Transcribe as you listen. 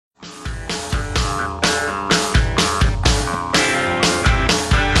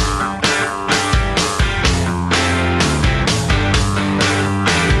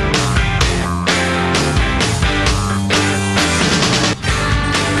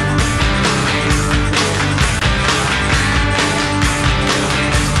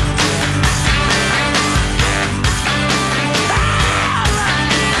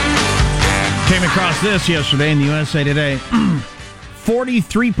announced this yesterday in the USA Today.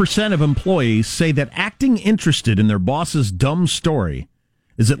 43% of employees say that acting interested in their boss's dumb story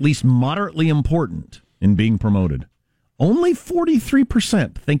is at least moderately important in being promoted. Only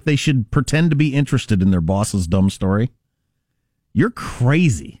 43% think they should pretend to be interested in their boss's dumb story. You're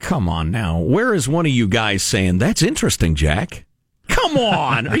crazy. Come on now. Where is one of you guys saying, that's interesting, Jack? Come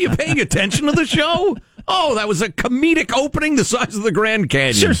on. Are you paying attention to the show? Oh, that was a comedic opening the size of the Grand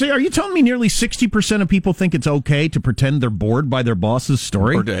Canyon. Seriously, are you telling me nearly 60% of people think it's okay to pretend they're bored by their boss's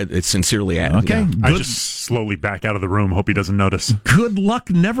story? Or it's sincerely added. Okay. Yeah. I just slowly back out of the room. Hope he doesn't notice. Good luck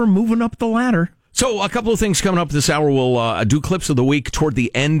never moving up the ladder. So a couple of things coming up this hour. We'll do clips of the week toward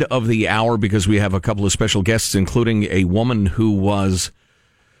the end of the hour because we have a couple of special guests, including a woman who was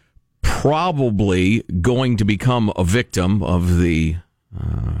probably going to become a victim of the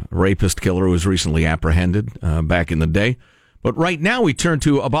rapist killer who was recently apprehended back in the day. But right now we turn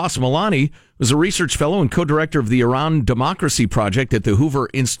to Abbas Milani, who's a research fellow and co-director of the Iran Democracy Project at the Hoover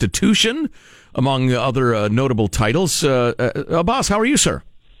Institution, among other notable titles. Abbas, how are you, sir?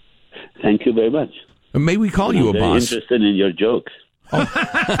 Thank you very much. May we call you I'm very Abbas? interested in your jokes.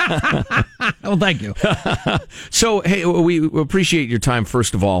 Oh, thank you. So, hey, we appreciate your time,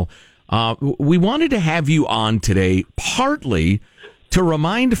 first of all. We wanted to have you on today, partly to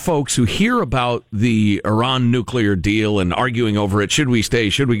remind folks who hear about the Iran nuclear deal and arguing over it, should we stay,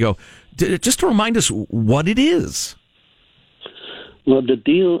 should we go, just to remind us what it is. Well, the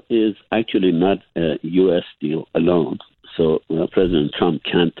deal is actually not a U.S. deal alone. So President Trump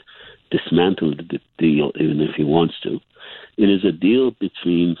can't dismantle the deal even if he wants to. It is a deal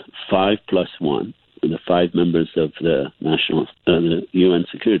between 5+1, the 5 members of the the UN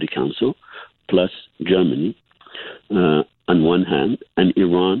Security Council, plus Germany on one hand, and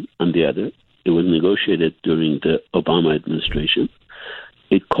Iran on the other. It was negotiated during the Obama administration.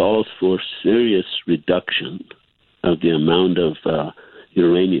 It calls for serious reduction of the amount of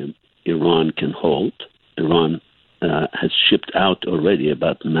uranium Iran can hold. Iran has shipped out already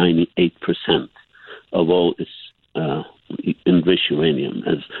about 98% of all its enriched uranium.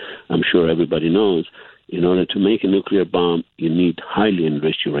 As I'm sure everybody knows, in order to make a nuclear bomb, you need highly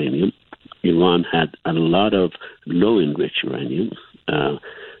enriched uranium. Iran had a lot of low enriched uranium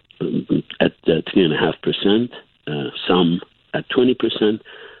at 3.5%, some at 20%.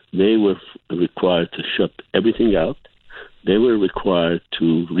 They were required to ship everything out. They were required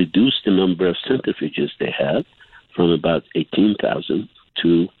to reduce the number of centrifuges they had from about 18,000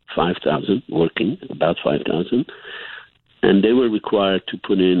 to 5,000, working about 5,000. And they were required to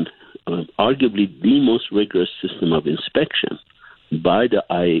put in arguably the most rigorous system of inspection by the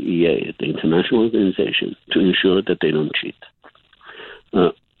IAEA, the international organization, to ensure that they don't cheat.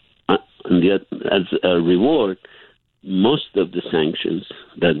 And yet, as a reward, most of the sanctions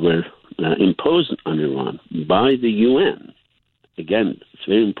that were imposed on Iran by the UN, again, it's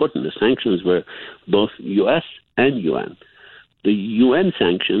very important, the sanctions were both U.S. and UN. The UN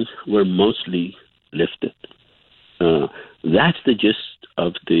sanctions were mostly lifted. That's the gist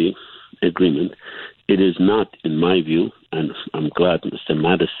of the agreement. It is not, in my view, and I'm glad Mr.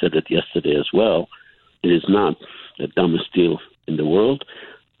 Mattis said it yesterday as well, it is not the dumbest deal in the world,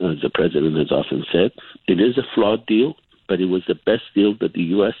 as the president has often said. It is a flawed deal, but it was the best deal that the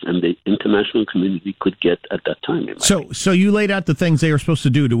U.S. and the international community could get at that time. So you laid out the things they were supposed to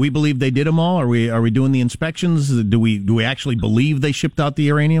do. Do we believe they did them all? Are we doing the inspections? Do we actually believe they shipped out the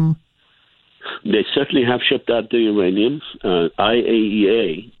uranium? They certainly have shipped out the uranium.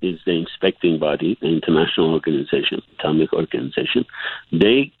 IAEA is the inspecting body, the international organization, atomic organization.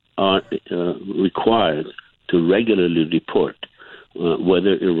 They are required to regularly report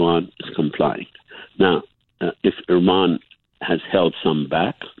whether Iran is complying. Now, if Iran has held some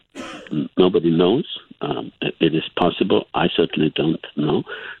back, nobody knows. It is possible. I certainly don't know.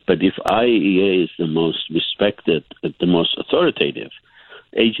 But if IAEA is the most respected, the most authoritative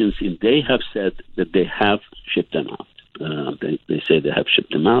agency, they have said that they have shipped them out. They say they have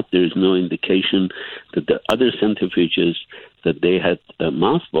shipped them out. There is no indication that the other centrifuges that they had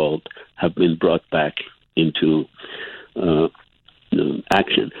mothballed have been brought back into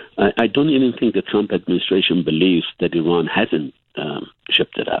action. I don't even think the Trump administration believes that Iran hasn't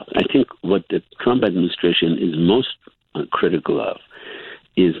shipped it out. I think what the Trump administration is most critical of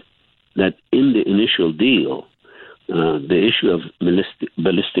is that in the initial deal, the issue of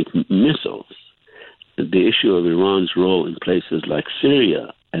ballistic missiles, the issue of Iran's role in places like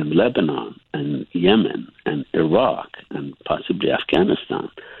Syria and Lebanon and Yemen and Iraq and possibly Afghanistan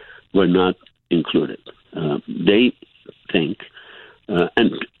were not included. They think,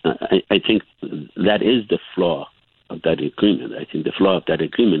 and I think that is the flaw of that agreement. I think the flaw of that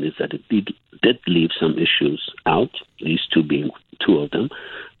agreement is that it did leave some issues out, these two being two of them,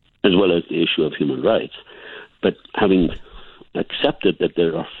 as well as the issue of human rights. But having accepted that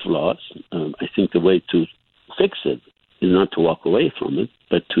there are flaws, I think the way to fix it is not to walk away from it,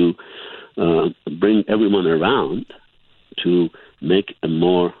 but to bring everyone around to make a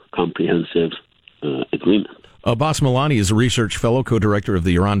more comprehensive agreement. Abbas Milani is a research fellow, co-director of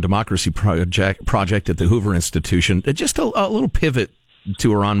the Iran Democracy Project at the Hoover Institution. Just a little pivot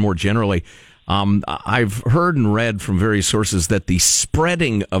to Iran more generally. I've heard and read from various sources that the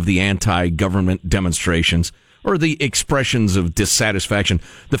spreading of the anti-government demonstrations or the expressions of dissatisfaction,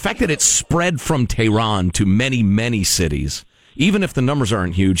 the fact that it's spread from Tehran to many, many cities, even if the numbers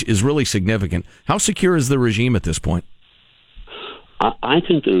aren't huge, is really significant. How secure is the regime at this point? I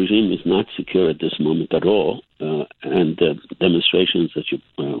think the regime is not secure at this moment at all, and the demonstrations that you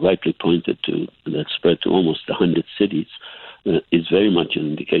rightly pointed to that spread to almost 100 cities is very much an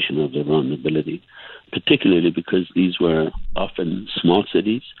indication of their vulnerability, particularly because these were often small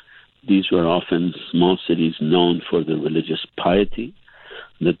cities. These were often small cities known for their religious piety.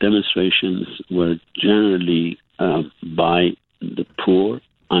 The demonstrations were generally by the poor,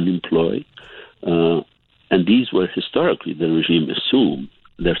 unemployed, and these were historically, the regime assumed,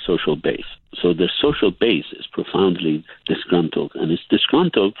 their social base. So their social base is profoundly disgruntled, and it's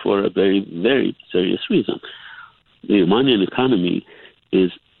disgruntled for a very, very serious reason. The Iranian economy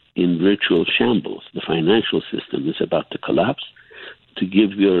is in virtual shambles. The financial system is about to collapse. To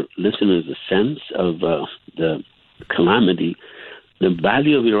give your listeners a sense of the calamity, the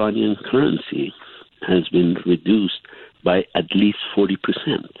value of Iranian currency has been reduced by at least 40%.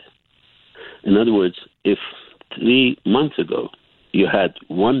 In other words, if 3 months ago you had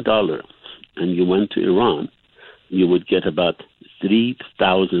 $1 and you went to Iran, you would get about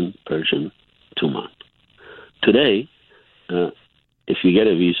 3,000 Persian tuman. Today, if you get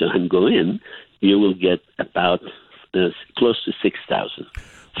a visa and go in, you will get about close to 6,000,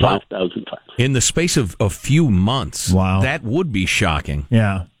 5,000. In the space of a few months, wow, that would be shocking.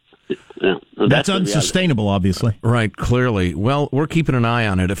 Yeah. Yeah, that's unsustainable, obviously. Right, clearly. Well, we're keeping an eye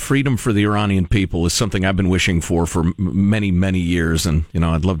on it. A freedom for the Iranian people is something I've been wishing for many, many years, and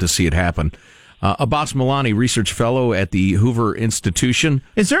I'd love to see it happen. Abbas Milani, research fellow at the Hoover Institution.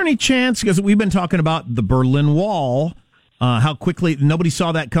 Is there any chance, because we've been talking about the Berlin Wall, how quickly, nobody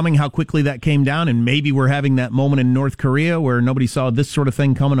saw that coming, how quickly that came down, and maybe we're having that moment in North Korea where nobody saw this sort of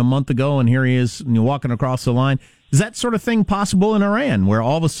thing coming a month ago, and here he is walking across the line. Is that sort of thing possible in Iran, where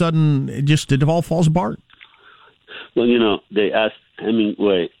all of a sudden it all falls apart? Well, they asked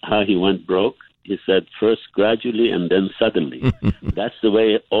Hemingway how he went broke. He said, first gradually and then suddenly. That's the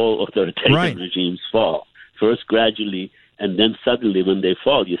way all authoritarian regimes fall. First gradually and then suddenly when they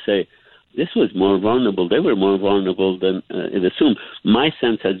fall, you say, this was more vulnerable. They were more vulnerable than it assumed. My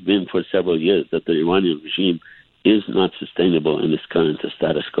sense has been for several years that the Iranian regime is not sustainable in its current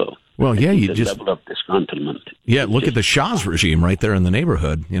status quo. Well, yeah, you just level of disgruntlement. Yeah, look at the Shah's regime right there in the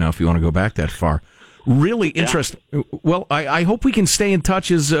neighborhood. If you want to go back that far, really interesting. Yeah. Well, I hope we can stay in touch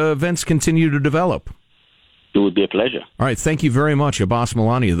as events continue to develop. It would be a pleasure. All right, thank you very much, Abbas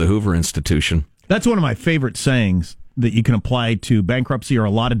Milani of the Hoover Institution. That's one of my favorite sayings that you can apply to bankruptcy or a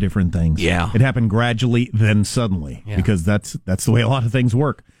lot of different things. Yeah, it happened gradually, then suddenly, because that's the way a lot of things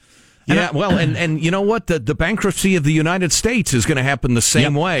work. And you know what? The bankruptcy of the United States is going to happen the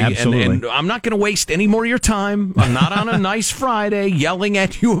same way. Absolutely. And I'm not going to waste any more of your time. I'm not on a nice Friday yelling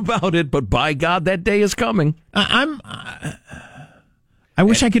at you about it, but by God, that day is coming. I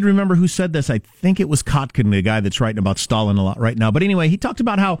wish I could remember who said this. I think it was Kotkin, the guy that's writing about Stalin a lot right now. But anyway, he talked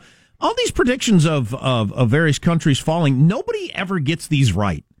about how all these predictions of various countries falling, nobody ever gets these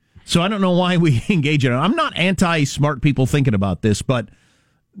right. So I don't know why we engage in it. I'm not anti-smart people thinking about this, but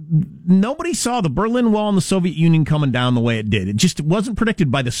nobody saw the Berlin Wall and the Soviet Union coming down the way it did. It wasn't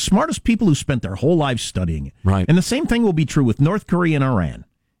predicted by the smartest people who spent their whole lives studying it. Right. And the same thing will be true with North Korea and Iran.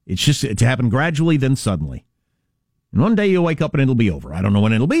 It's happened gradually, then suddenly. And one day you'll wake up and it'll be over. I don't know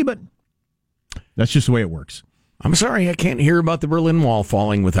when it'll be, but that's just the way it works. I'm sorry, I can't hear about the Berlin Wall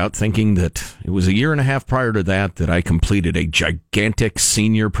falling without thinking that it was a year and a half prior to that I completed a gigantic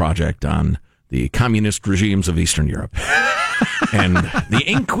senior project on the communist regimes of Eastern Europe. And the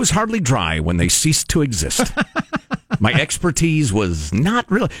ink was hardly dry when they ceased to exist. My expertise was not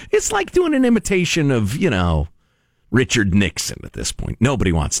really... It's like doing an imitation of, Richard Nixon at this point.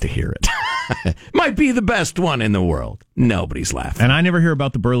 Nobody wants to hear it. Might be the best one in the world. Nobody's laughing. And I never hear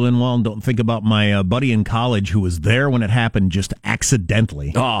about the Berlin Wall and don't think about my buddy in college who was there when it happened just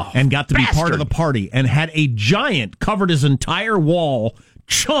accidentally. And got to be part of the party and had a giant, covered his entire wall,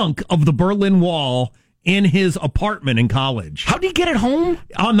 chunk of the Berlin Wall in his apartment in college. How'd he get it home?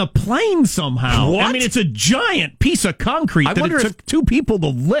 On the plane somehow. What? I mean, it's a giant piece of concrete that it took two people to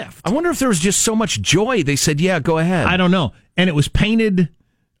lift. I wonder if there was just so much joy they said, yeah, go ahead. I don't know. And it was painted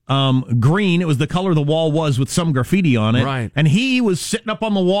green. It was the color the wall was with some graffiti on it. Right. And he was sitting up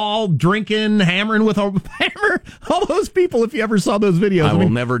on the wall, drinking, hammering with a hammer. All those people, if you ever saw those videos. I will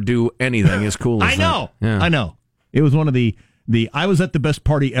never do anything as cool as I know. that. Yeah. I know. It was one of the I was at the best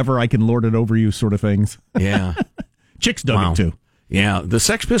party ever, I can lord it over you sort of things. Yeah. Chicks dug it too. Yeah, the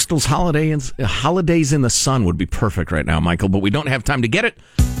Sex Pistols' Holidays in the Sun would be perfect right now, Michael, but we don't have time to get it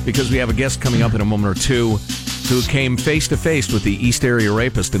because we have a guest coming up in a moment or two who came face to face with the East Area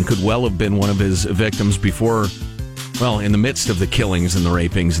rapist and could well have been one of his victims before, well, in the midst of the killings and the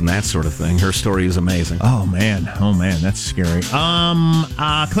rapings and that sort of thing. Her story is amazing. Oh man, that's scary.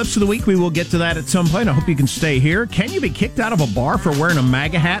 Clips of the week, we will get to that at some point. I hope you can stay here. Can you be kicked out of a bar for wearing a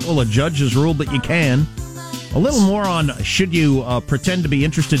MAGA hat? Well, a judge has ruled that you can. A little more on should you pretend to be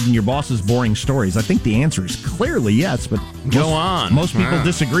interested in your boss's boring stories. I think the answer is clearly yes, but most people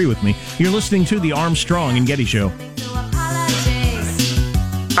disagree with me. You're listening to the Armstrong and Getty Show.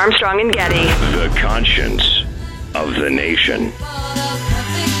 Armstrong and Getty. The conscience of the nation.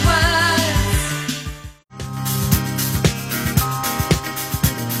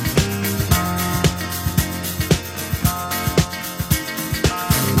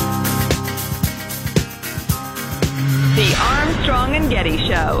 The Armstrong and Getty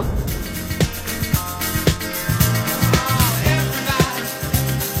Show.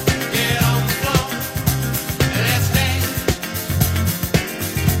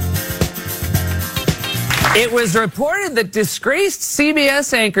 It was reported that disgraced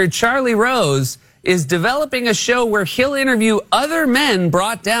CBS anchor Charlie Rose is developing a show where he'll interview other men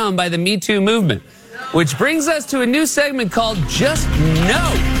brought down by the Me Too movement. Which brings us to a new segment called Just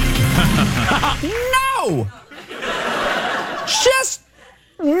No. No! Just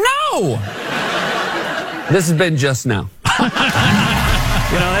no! This has been Just Now.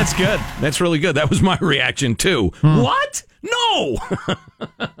 That's good. That's really good. That was my reaction, too. What? No!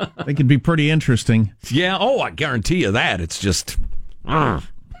 They could be pretty interesting. Yeah, I guarantee you that. It's just...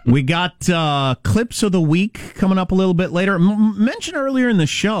 We got clips of the week coming up a little bit later. Mentioned earlier in the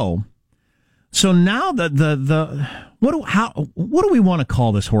show. So now what do we want to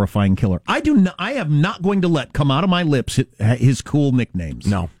call this horrifying killer? I am not going to let come out of my lips his cool nicknames.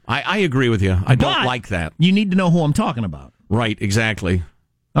 No, I agree with you. I don't like that. You need to know who I'm talking about. Right, exactly.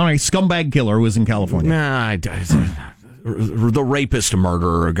 All right, scumbag killer who was in California. Nah, the rapist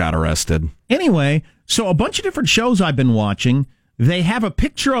murderer got arrested. Anyway, so a bunch of different shows I've been watching, they have a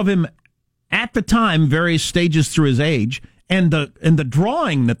picture of him at the time, various stages through his age, and the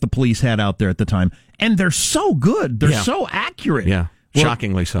drawing that the police had out there at the time. And they're so good. They're so accurate. Yeah,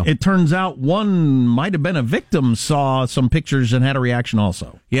 shockingly so. It turns out one might have been a victim, saw some pictures and had a reaction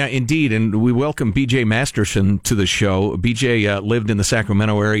also. Yeah, indeed. And we welcome B.J. Masterson to the show. B.J. lived in the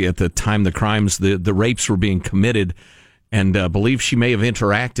Sacramento area at the time the crimes, the rapes were being committed, and believes she may have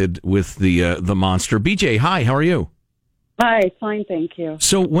interacted with the monster. B.J., hi, how are you? Hi, fine, thank you.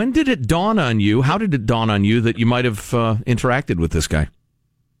 So when did it dawn on you, how did it dawn on you that you might have interacted with this guy?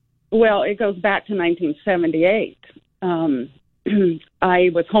 Well, it goes back to 1978. I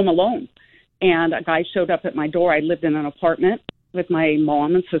was home alone, and a guy showed up at my door. I lived in an apartment with my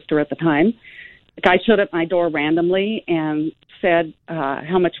mom and sister at the time. The guy showed up at my door randomly and said,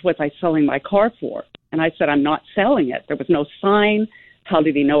 how much was I selling my car for? And I said, I'm not selling it. There was no sign. How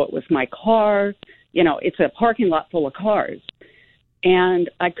did he know it was my car? You know, it's a parking lot full of cars. And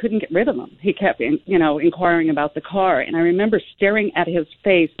I couldn't get rid of him. He kept, inquiring about the car. And I remember staring at his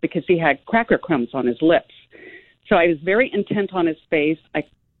face because he had cracker crumbs on his lips. So I was very intent on his face. I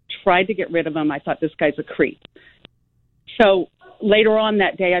tried to get rid of him. I thought, this guy's a creep. So later on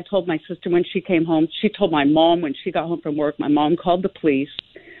that day, I told my sister when she came home. She told my mom when she got home from work. My mom called the police.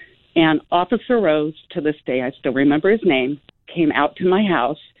 And Officer Rose, to this day, I still remember his name, came out to my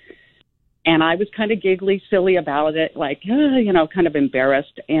house. And I was kind of giggly, silly about it, like, kind of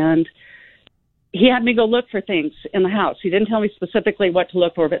embarrassed. And he had me go look for things in the house. He didn't tell me specifically what to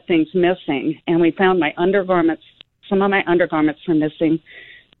look for, but things missing. And we found my undergarments. Some of my undergarments were missing,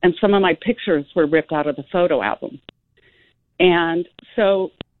 and some of my pictures were ripped out of the photo album. And so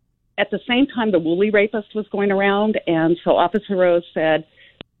at the same time, the Woolley rapist was going around. And so Officer Rose said,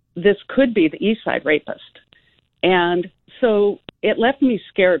 this could be the East Side rapist. And so it left me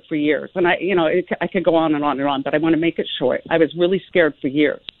scared for years. And I could go on and on and on, but I want to make it short. I was really scared for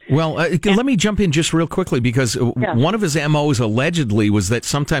years. Well, let me jump in just real quickly because one of his MOs allegedly was that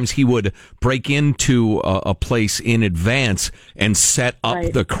sometimes he would break into a place in advance and set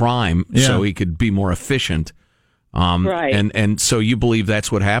up the crime so he could be more efficient. And so you believe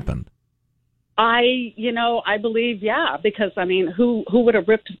that's what happened? I believe, because I mean, who would have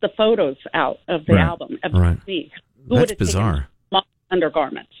ripped the photos out of the album of me? Who That's bizarre.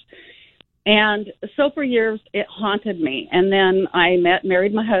 Undergarments. And so for years it haunted me. And then I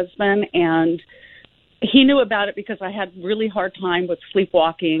married my husband, and he knew about it because I had really hard time with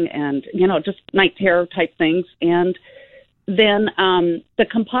sleepwalking and, just night terror type things. And then the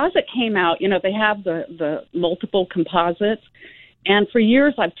composite came out. They have the multiple composites. And for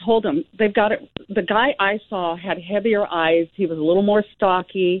years I've told them they've got it. The guy I saw had heavier eyes. He was a little more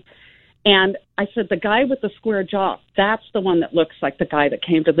stocky. And I said, the guy with the square jaw, that's the one that looks like the guy that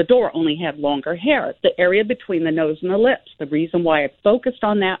came to the door, only had longer hair, the area between the nose and the lips. The reason why I focused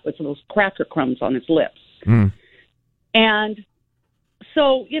on that was those cracker crumbs on his lips. And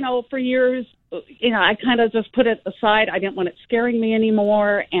so, for years, I kind of just put it aside. I didn't want it scaring me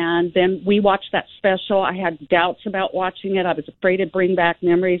anymore. And then we watched that special. I had doubts about watching it. I was afraid it'd bring back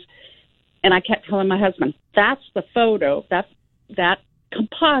memories. And I kept telling my husband, that's the photo, that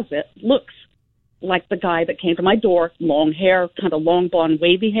composite looks like the guy that came to my door, long hair, kind of long blonde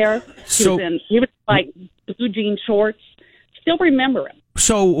wavy hair. He was like blue jean shorts. Still remember him.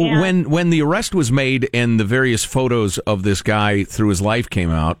 So when the arrest was made and the various photos of this guy through his life came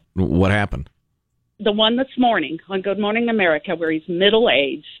out, what happened? The one this morning on Good Morning America, where he's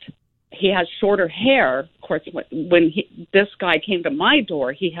middle-aged, he has shorter hair. Of course, when this guy came to my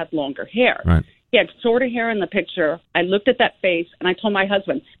door, he had longer hair. Right. He had shorter hair in the picture. I looked at that face, and I told my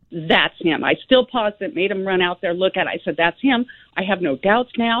husband, that's him. I still paused it, made him run out there, look at it. I said, that's him. I have no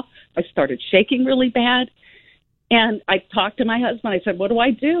doubts now. I started shaking really bad. And I talked to my husband. I said, what do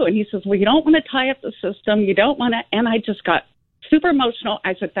I do? And he says, well, you don't want to tie up the system. You don't want to. And I just got super emotional.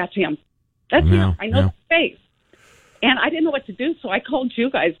 I said, that's him. That's him. I know the face. And I didn't know what to do, so I called you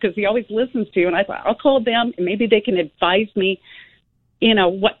guys because he always listens to you. And I thought, I'll call them, and maybe they can advise me,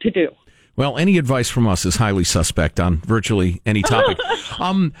 what to do. Well, any advice from us is highly suspect on virtually any topic.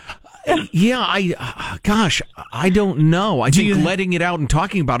 I don't know. I think letting it out and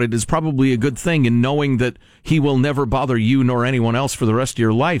talking about it is probably a good thing, and knowing that he will never bother you nor anyone else for the rest of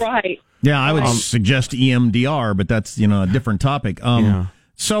your life. Right. Yeah, I would suggest EMDR, but that's, a different topic.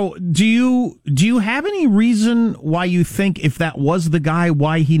 So do you have any reason why you think if that was the guy,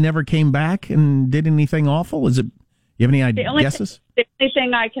 why he never came back and did anything awful? You have any guesses? The only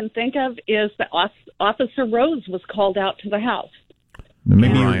thing I can think of is that Officer Rose was called out to the house.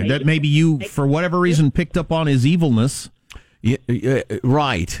 Maybe you, for whatever reason, picked up on his evilness.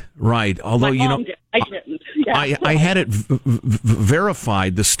 Right. Although, I didn't. Yeah. I had it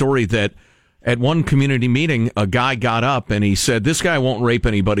verified, the story that at one community meeting, a guy got up and he said, this guy won't rape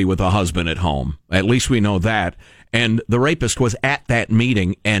anybody with a husband at home. At least we know that. And the rapist was at that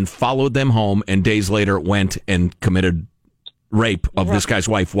meeting and followed them home, and days later went and committed rape of this guy's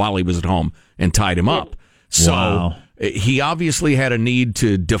wife while he was at home and tied him up. So he obviously had a need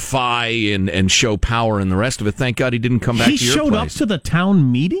to defy and show power and the rest of it. Thank God he didn't come back to your place. He showed up to the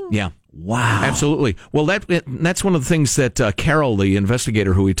town meeting? Yeah. Wow. Absolutely. Well, that's one of the things that Carol, the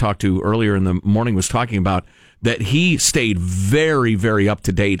investigator who we talked to earlier in the morning, was talking about, that he stayed very, very up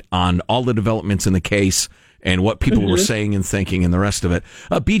to date on all the developments in the case and what people were saying and thinking and the rest of it.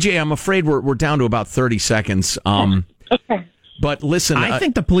 BJ, I'm afraid we're down to about 30 seconds. Okay. But listen, I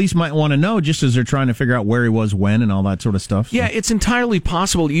think the police might want to know, just as they're trying to figure out where he was when and all that sort of stuff. So. Yeah, it's entirely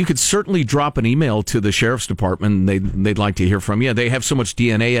possible. You could certainly drop an email to the sheriff's department. They'd like to hear from you. They have so much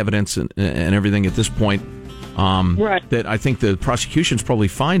DNA evidence and everything at this point that I think the prosecution's probably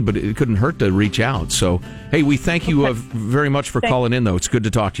fine, but it couldn't hurt to reach out. So, hey, we thank you very much for calling in, though. It's good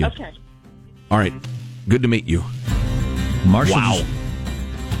to talk to you. Okay. All right. Good to meet you. Marshall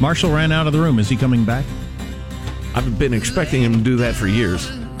ran out of the room. Is he coming back? I've been expecting him to do that for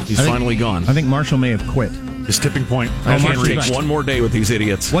years. He's finally gone. I think Marshall may have quit. His tipping point. I can't take one more day with these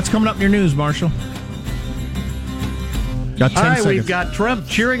idiots. What's coming up in your news, Marshall? Got 10 seconds. We've got Trump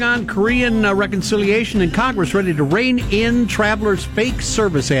cheering on Korean reconciliation in Congress, ready to rein in travelers' fake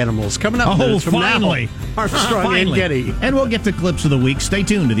service animals. Coming up minutes from finally. Now, Armstrong and Getty. And we'll get to clips of the week. Stay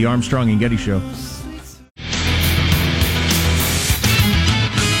tuned to the Armstrong and Getty Show.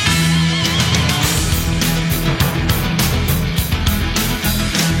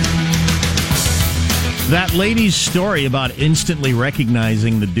 That lady's story about instantly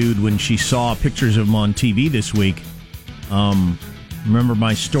recognizing the dude when she saw pictures of him on TV this week, Remember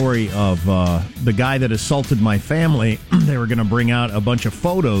my story of the guy that assaulted my family? They were going to bring out a bunch of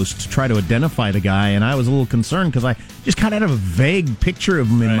photos to try to identify the guy, and I was a little concerned because I just kind of had a vague picture of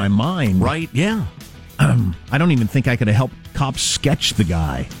him in my mind. Right, yeah. I don't even think I could have helped cops sketch the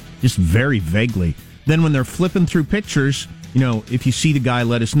guy, just very vaguely. Then when they're flipping through pictures, if you see the guy,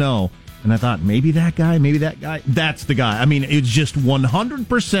 let us know. And I thought, maybe that guy, that's the guy. I mean, it's just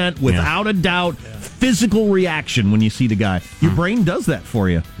 100% without a doubt physical reaction when you see the guy. Your brain does that for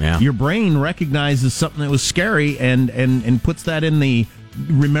you. Yeah. Your brain recognizes something that was scary and puts that in the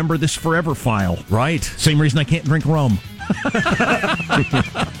remember this forever file. Right. Same reason I can't drink rum.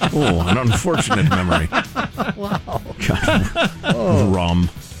 Oh, an unfortunate memory. Wow. God. Rum.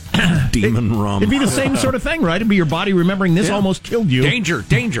 Demon rum. It'd be the same sort of thing, right? It'd be your body remembering this almost killed you. Danger.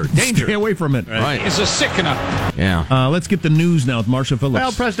 Stay away from it. Right. It's a sickener. Yeah. Let's get the news now with Marcia Phillips.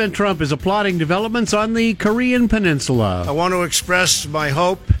 Well, President Trump is applauding developments on the Korean Peninsula. I want to express my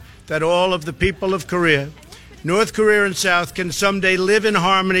hope that all of the people of Korea, North Korea and South, can someday live in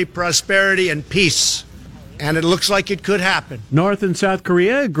harmony, prosperity, and peace. And it looks like it could happen. North and South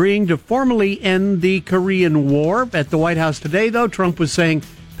Korea agreeing to formally end the Korean War. At the White House today, though, Trump was saying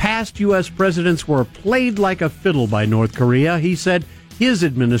past U.S. presidents were played like a fiddle by North Korea. He said his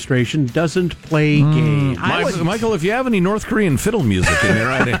administration doesn't play games. Michael, if you have any North Korean fiddle music in there,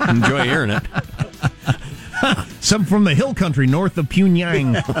 I'd enjoy hearing it. Some from the hill country north of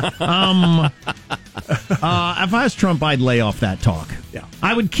Pyongyang. If I was Trump, I'd lay off that talk. Yeah.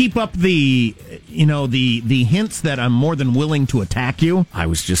 I would keep up the hints that I'm more than willing to attack you. I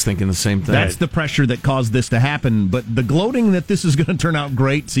was just thinking the same thing. That's the pressure that caused this to happen. But the gloating that this is going to turn out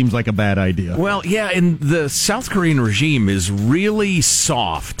great seems like a bad idea. Well, yeah, and the South Korean regime is really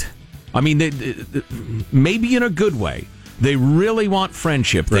soft. I mean, maybe in a good way. They really want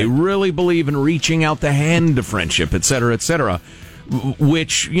friendship. Right. They really believe in reaching out the hand to friendship, et cetera,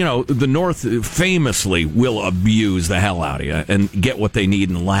 which, the North famously will abuse the hell out of you and get what they need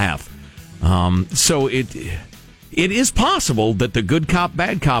and laugh. So it is possible that the good cop,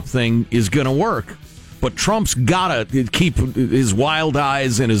 bad cop thing is going to work. But Trump's got to keep his wild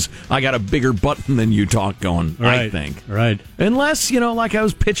eyes and his I got a bigger button than you talk going, right. I think. Right. Unless, like I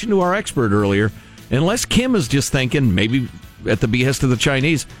was pitching to our expert earlier, unless Kim is just thinking, maybe at the behest of the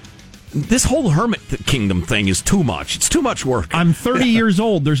Chinese, this whole hermit kingdom thing is too much. It's too much work. I'm 30 years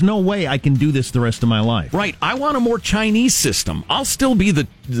old. There's no way I can do this the rest of my life. Right. I want a more Chinese system. I'll still be the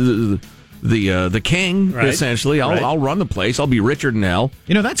king, right. Essentially. I'll run the place. I'll be Richard and L.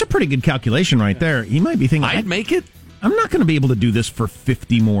 That's a pretty good calculation right there. You might be thinking, I'd make it. I'm not going to be able to do this for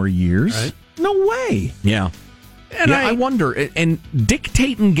 50 more years. Right. No way. Yeah. And I wonder, and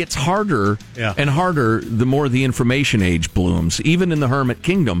dictating gets harder and harder the more the information age blooms, even in the hermit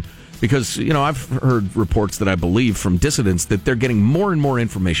kingdom, because, I've heard reports that I believe from dissidents that they're getting more and more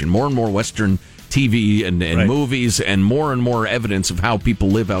information, more and more Western TV and movies, and more evidence of how people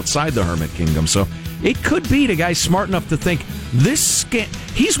live outside the hermit kingdom. So it could be the guy smart enough to think this scam.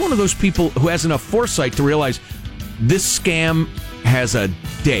 He's one of those people who has enough foresight to realize this scam has a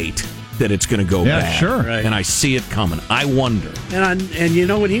date that it's going to go bad. Yeah, sure. Right. And I see it coming. I wonder. And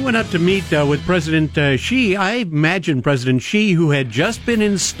when he went up to meet with President Xi, I imagine President Xi, who had just been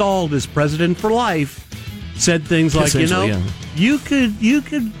installed as president for life, said things like, you could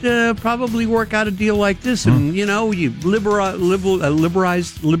probably work out a deal like this, and you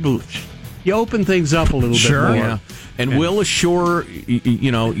you open things up a little bit more. Yeah. And will assure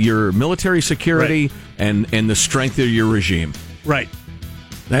your military security and the strength of your regime. Right.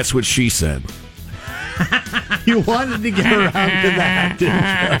 That's what she said. You wanted to get around to that, didn't you?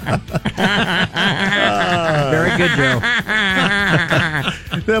 Very good,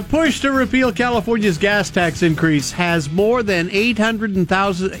 Joe. The push to repeal California's gas tax increase has more than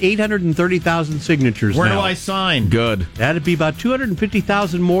 830,000 signatures Where now. do I sign? Good. That'd be about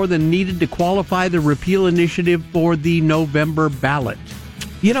 250,000 more than needed to qualify the repeal initiative for the November ballot.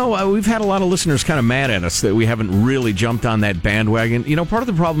 We've had a lot of listeners kind of mad at us that we haven't really jumped on that bandwagon. Part of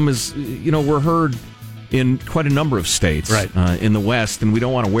the problem is, we're heard in quite a number of states in the West, and we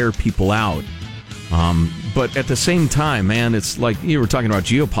don't want to wear people out. But at the same time, man, it's like you were talking about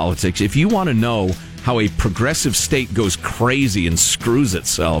geopolitics. If you want to know how a progressive state goes crazy and screws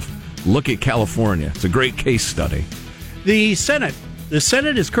itself, look at California. It's a great case study. The Senate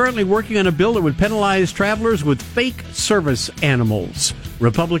is currently working on a bill that would penalize travelers with fake service animals.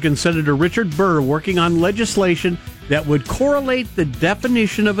 Republican Senator Richard Burr working on legislation that would correlate the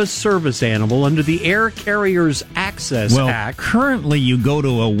definition of a service animal under the Air Carriers Access Act. Currently you go to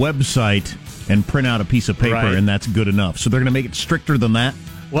a website and print out a piece of paper, and that's good enough. So they're going to make it stricter than that?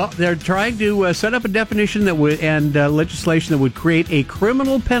 Well, they're trying to set up a definition that would and legislation that would create a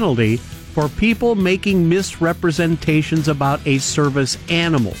criminal penalty for people making misrepresentations about a service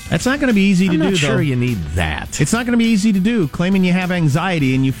animal. That's not going to be easy to I'm do, not sure though. you need that. It's not going to be easy to do. Claiming you have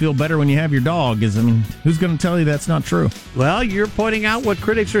anxiety and you feel better when you have your dog is, who's going to tell you that's not true? Well, you're pointing out what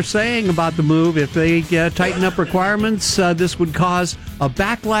critics are saying about the move. If they tighten up requirements, this would cause a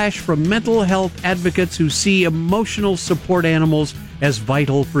backlash from mental health advocates who see emotional support animals as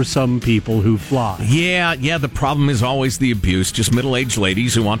vital for some people who fly. Yeah, the problem is always the abuse. Just middle-aged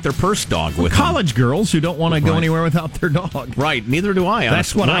ladies who want their purse dog with them. College girls who don't want to go anywhere without their dog. Right, neither do I.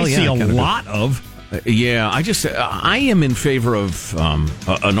 That's what I see a lot of. I am in favor of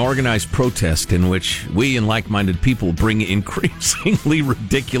an organized protest in which we and like-minded people bring increasingly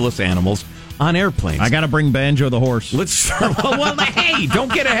ridiculous animals on airplanes. I got to bring Banjo the horse. Let's start. Well, hey,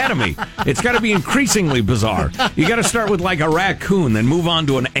 don't get ahead of me. It's got to be increasingly bizarre. You got to start with like a raccoon, then move on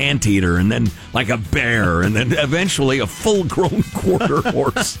to an anteater, and then like a bear, and then eventually a full-grown quarter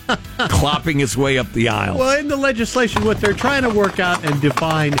horse clopping its way up the aisle. Well, in the legislation, what they're trying to work out and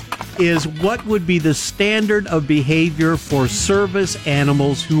define is what would be the standard of behavior for service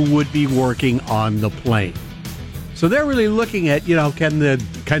animals who would be working on the plane. So they're really looking at, can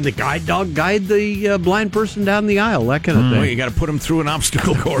the guide dog guide the blind person down the aisle, that kind of thing. Well, you got to put them through an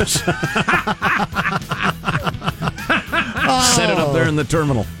obstacle course. Set it up there in the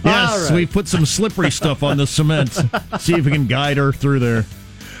terminal. Yes, we put some slippery stuff on the cement. See if we can guide her through there.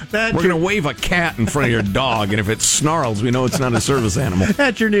 We're going to wave a cat in front of your dog, and if it snarls, we know it's not a service animal.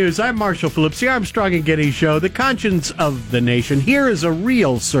 That's your news. I'm Marshall Phillips, the Armstrong and Getty Show, the conscience of the nation. Here is a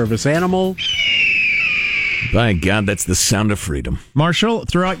real service animal. By God, that's the sound of freedom. Marshall,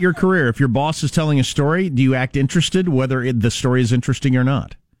 throughout your career, if your boss is telling a story, do you act interested, whether the story is interesting or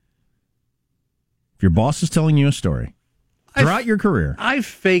not? If your boss is telling you a story, throughout your career. I've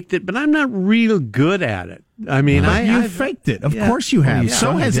faked it, but I'm not real good at it. I've faked it. Of course you have.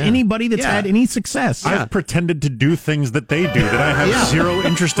 So has anybody that's had any success. I've pretended to do things that they do that I have zero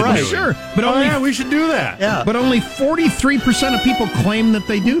interest in doing. Sure. But we should do that. Yeah. But only 43% of people claim that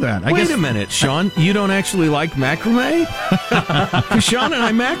they do that. Wait a minute, Sean. You don't actually like macrame? Because Sean and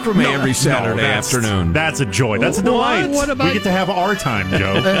I macrame every Saturday afternoon. That's a joy. That's a delight. What about... We get to have our time,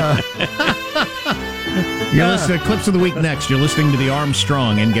 Joe. You're listening to Clips of the Week next. You're listening to the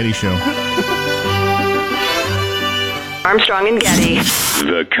Armstrong and Getty Show. Armstrong and Getty.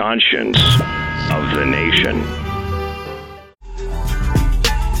 The conscience of the nation.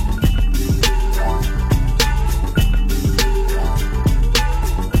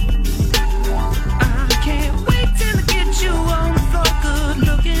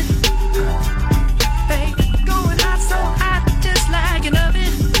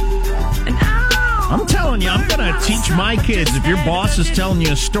 I'm going to teach my kids, if your boss is telling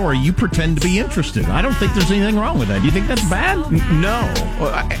you a story, you pretend to be interested. I don't think there's anything wrong with that. Do you think that's bad? No.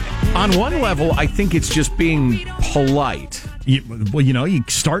 On one level, I think it's just being polite. You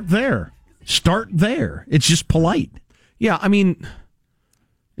start there. Start there. It's just polite. Yeah,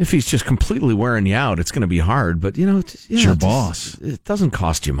 if he's just completely wearing you out, it's going to be hard. But, it's your boss. It doesn't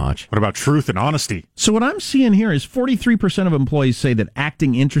cost you much. What about truth and honesty? So what I'm seeing here is 43% of employees say that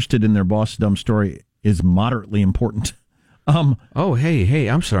acting interested in their boss's dumb story is moderately important. Hey,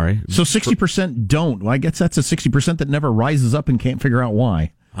 I'm sorry. So 60% don't. Well, I guess that's a 60% that never rises up and can't figure out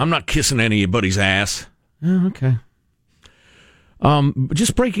why. I'm not kissing anybody's ass. Oh, okay.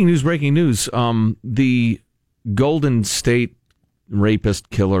 Just breaking news. The Golden State rapist,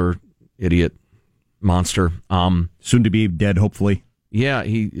 killer, idiot, monster. Soon to be dead, hopefully. Yeah,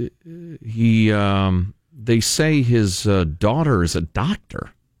 he. They say his daughter is a doctor.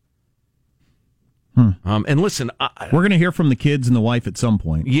 And listen, we're going to hear from the kids and the wife at some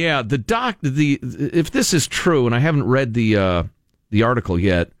point. Yeah, if this is true, and I haven't read the article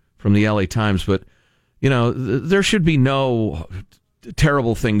yet from the LA Times, but there should be no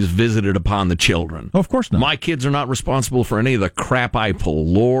terrible things visited upon the children. Oh, of course not. My kids are not responsible for any of the crap I pull.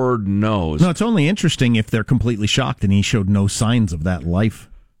 Lord knows. No, it's only interesting if they're completely shocked and he showed no signs of that life.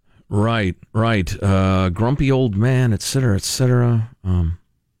 Right. Grumpy old man, et cetera.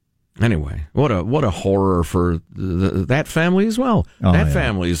 Anyway, what a horror for that family as well. That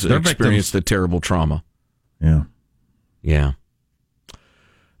family's experienced a terrible trauma. Yeah.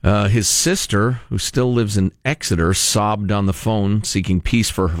 His sister, who still lives in Exeter, sobbed on the phone, seeking peace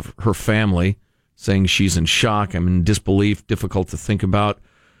for her family, saying she's in shock. I'm in disbelief, difficult to think about.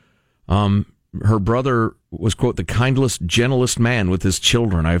 Her brother was, quote, the kindest, gentlest man with his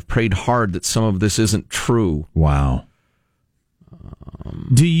children. I've prayed hard that some of this isn't true. Wow.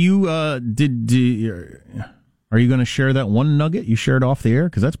 Do you Are you going to share that one nugget you shared off the air?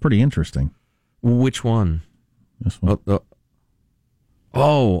 Because that's pretty interesting. Which one? This one.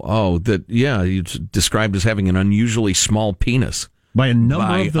 You described as having an unusually small penis. By a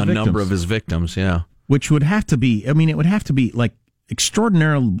number of his victims, yeah. Which would have to be, it would have to be like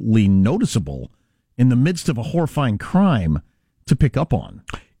extraordinarily noticeable in the midst of a horrifying crime to pick up on.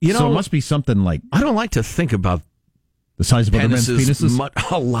 So it must be something like... I don't like to think about the size of other men's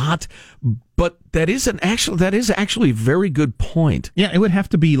penises a lot, but that is actually a very good point. Yeah, it would have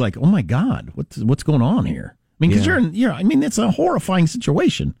to be like, oh my God, what's going on here? I mean, because it's a horrifying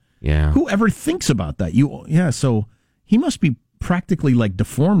situation. Yeah. Who ever thinks about that? So he must be practically like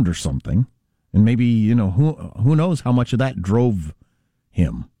deformed or something, and maybe who knows how much of that drove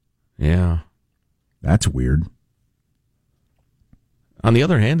him. Yeah, that's weird. On the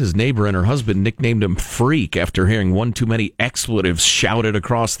other hand, his neighbor and her husband nicknamed him Freak after hearing one too many expletives shouted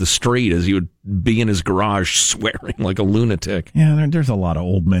across the street as he would be in his garage swearing like a lunatic. Yeah, there's a lot of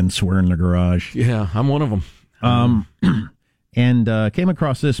old men swearing in the garage. Yeah, I'm one of them. And came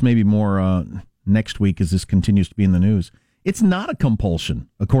across this maybe more next week as this continues to be in the news. It's not a compulsion,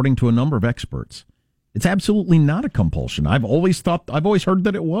 according to a number of experts. It's absolutely not a compulsion. I've always heard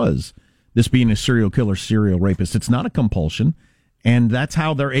that it was. This being a serial killer, serial rapist, it's not a compulsion. And that's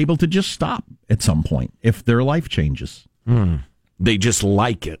how they're able to just stop at some point if their life changes. They just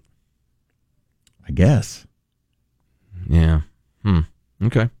like it, I guess. Yeah.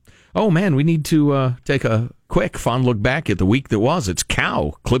 Okay. Oh, man, we need to take a quick, fond look back at the week that was. It's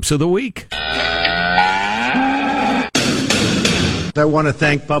Cow Clips of the Week. I want to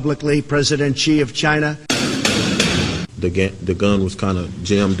thank publicly President Xi of China. The gun was kind of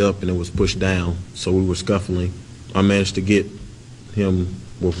jammed up and it was pushed down, so we were scuffling. I managed to get him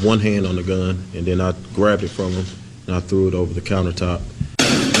with one hand on the gun, and then I grabbed it from him and I threw it over the countertop.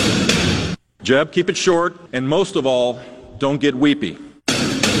 Jeb, keep it short, and most of all, don't get weepy.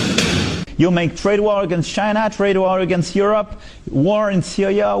 You make trade war against China, trade war against Europe, war in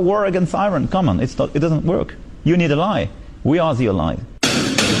Syria, war against Iran. Come on, it doesn't work. You need a lie. We are the ally.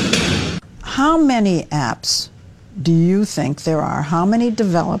 How many apps do you think there are? How many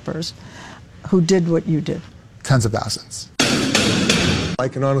developers who did what you did? Tens of thousands. I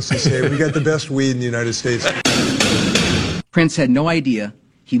can honestly say we got the best weed in the United States. Prince had no idea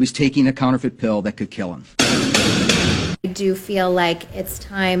he was taking a counterfeit pill that could kill him. I do feel like it's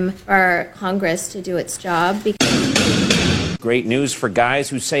time for Congress to do its job. Great news for guys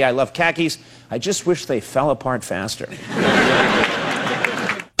who say, I love khakis. I just wish they fell apart faster.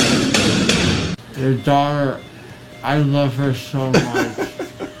 Your daughter, I love her so much.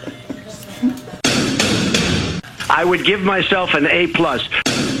 I would give myself an A+.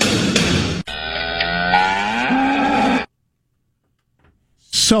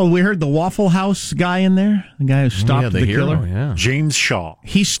 So we heard the Waffle House guy in there, the guy who stopped the hero, killer. Yeah. James Shaw.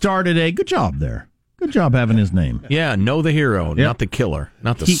 He started a good job there. Good job having his name. Yeah, know the hero, Yep. not the killer,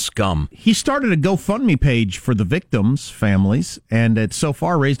 not the scum. He started a GoFundMe page for the victims' families, and it's so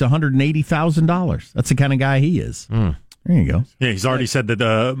far raised $180,000. That's the kind of guy he is. There you go. Yeah, he's already said that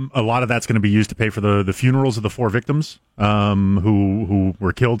a lot of that's going to be used to pay for the funerals of the 4 victims who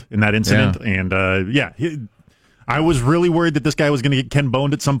were killed in that incident. Yeah. And I was really worried that this guy was going to get Ken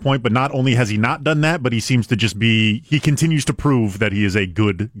boned at some point, but not only has he not done that, but he seems to just he continues to prove that he is a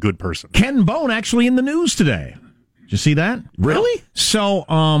good person. Ken Bone actually in the news today. Did you see that? Really? So,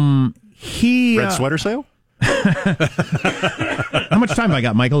 he... Red sweater sale? How much time have I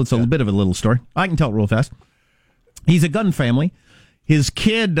got, Michael? It's a bit of a little story. I can tell it real fast. He's a gun family. His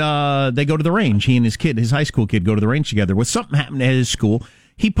kid, they go to the range. He and his kid, his high school kid, go to the range together. Well, something happened at his school.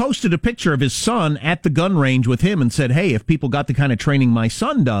 He posted a picture of his son at the gun range with him and said, hey, if people got the kind of training my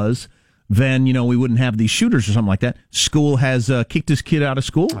son does, then, we wouldn't have these shooters or something like that. School has kicked his kid out of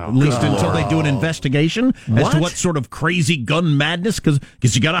school, at least until they do an investigation as to what sort of crazy gun madness,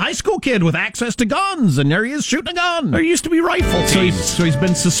 because you got a high school kid with access to guns, and there he is shooting a gun. There used to be rifle teams. So he's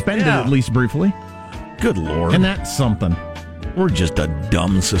been suspended at least briefly. Good Lord. And that's something. We're just a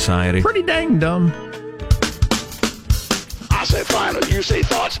dumb society. Pretty dang dumb. I say final, you say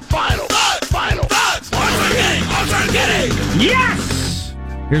thoughts. Final, final. Armstrong Getty. Yes!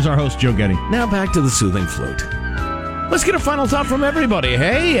 Here's our host, Joe Getty. Now back to the soothing flute. Let's get a final thought from everybody.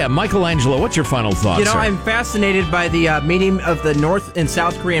 Hey, Michelangelo, what's your final thought, sir? I'm fascinated by the meeting of the North and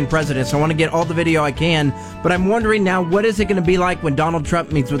South Korean presidents. I want to get all the video I can, but I'm wondering now, what is it going to be like when Donald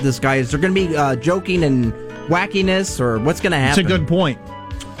Trump meets with this guy? Is there going to be joking and wackiness, or what's going to happen? That's a good point.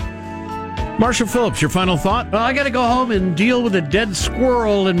 Marshall Phillips, your final thought? Well, I got to go home and deal with a dead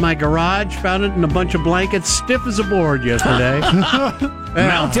squirrel in my garage. Found it in a bunch of blankets, stiff as a board yesterday.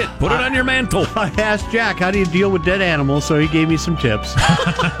 Mount it. Put it on your mantle. I asked Jack, how do you deal with dead animals? So he gave me some tips.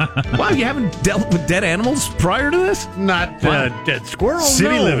 Wow, you haven't dealt with dead animals prior to this? Not dead squirrels.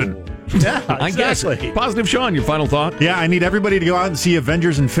 City no. living. Yeah, exactly. I guess. Positive Sean, your final thought? Yeah, I need everybody to go out and see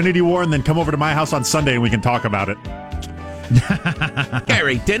Avengers Infinity War and then come over to my house on Sunday and we can talk about it.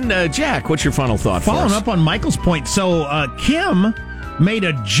 Gary, then Jack, what's your final thought for us? Following up on Michael's point, so Kim made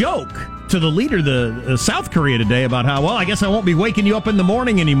a joke to the leader of the South Korea today about how, well, I guess I won't be waking you up in the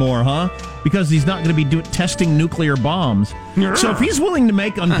morning anymore, huh? Because he's not going to be testing nuclear bombs. So if he's willing to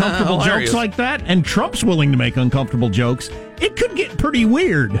make uncomfortable jokes like that, and Trump's willing to make uncomfortable jokes, it could get pretty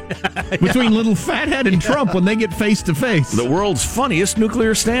weird between little fathead and Trump when they get face to face. The world's funniest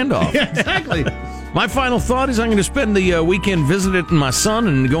nuclear standoff. Yeah, exactly. My final thought is I'm going to spend the weekend visiting my son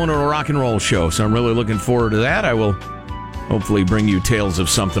and going to a rock and roll show, so I'm really looking forward to that. I will hopefully bring you tales of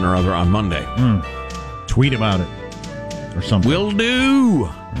something or other on Monday. Tweet about it or something. Will do.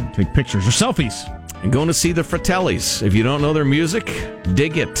 Take pictures or selfies. And going to see the Fratellis. If you don't know their music,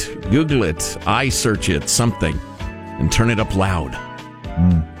 dig it, Google it, iSearch it, something, and turn it up loud.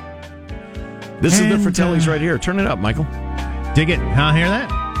 This is the Fratellis right here. Turn it up, Michael. Dig it. Huh? Hear that?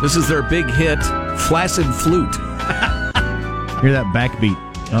 This is their big hit, Flaccid Flute. Hear that backbeat,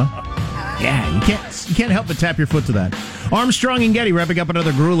 huh? Yeah, you can't help but tap your foot to that. Armstrong and Getty wrapping up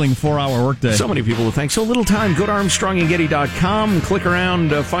another grueling 4-hour workday. So many people to thank. So little time. Go to ArmstrongandGetty.com, click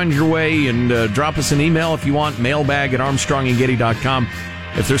around, find your way, and drop us an email if you want. Mailbag at ArmstrongandGetty.com.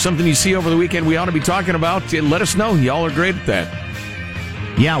 If there's something you see over the weekend we ought to be talking about, let us know. Y'all are great at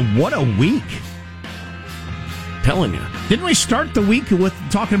that. Yeah, what a week. Telling you. Didn't we start the week with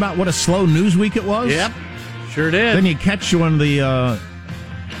talking about what a slow news week it was? Yep, sure did. Then you catch one of the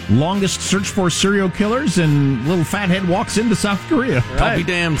longest search for serial killers, and little fathead walks into South Korea. Right. I'll be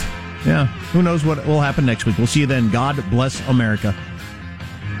damned. Yeah, who knows what will happen next week. We'll see you then. God bless America.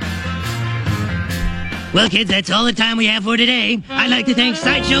 Well, kids, that's all the time we have for today. I'd like to thank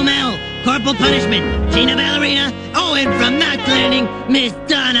Sideshow Mel, Corporal Punishment, Gina Ballerina, and from Knots Landing, Miss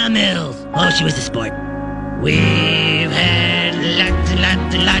Donna Mills. Oh, she was a sport. We've had lots and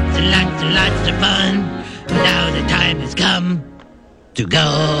lots and lots and lots and lots of fun. Now the time has come to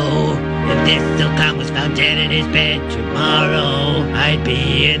go. If this silkcon was found dead in his bed tomorrow, I'd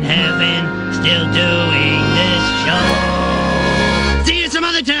be in heaven still doing this show. See you some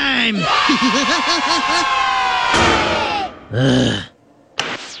other time.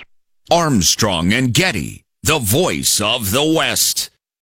 Armstrong and Getty, the voice of the West.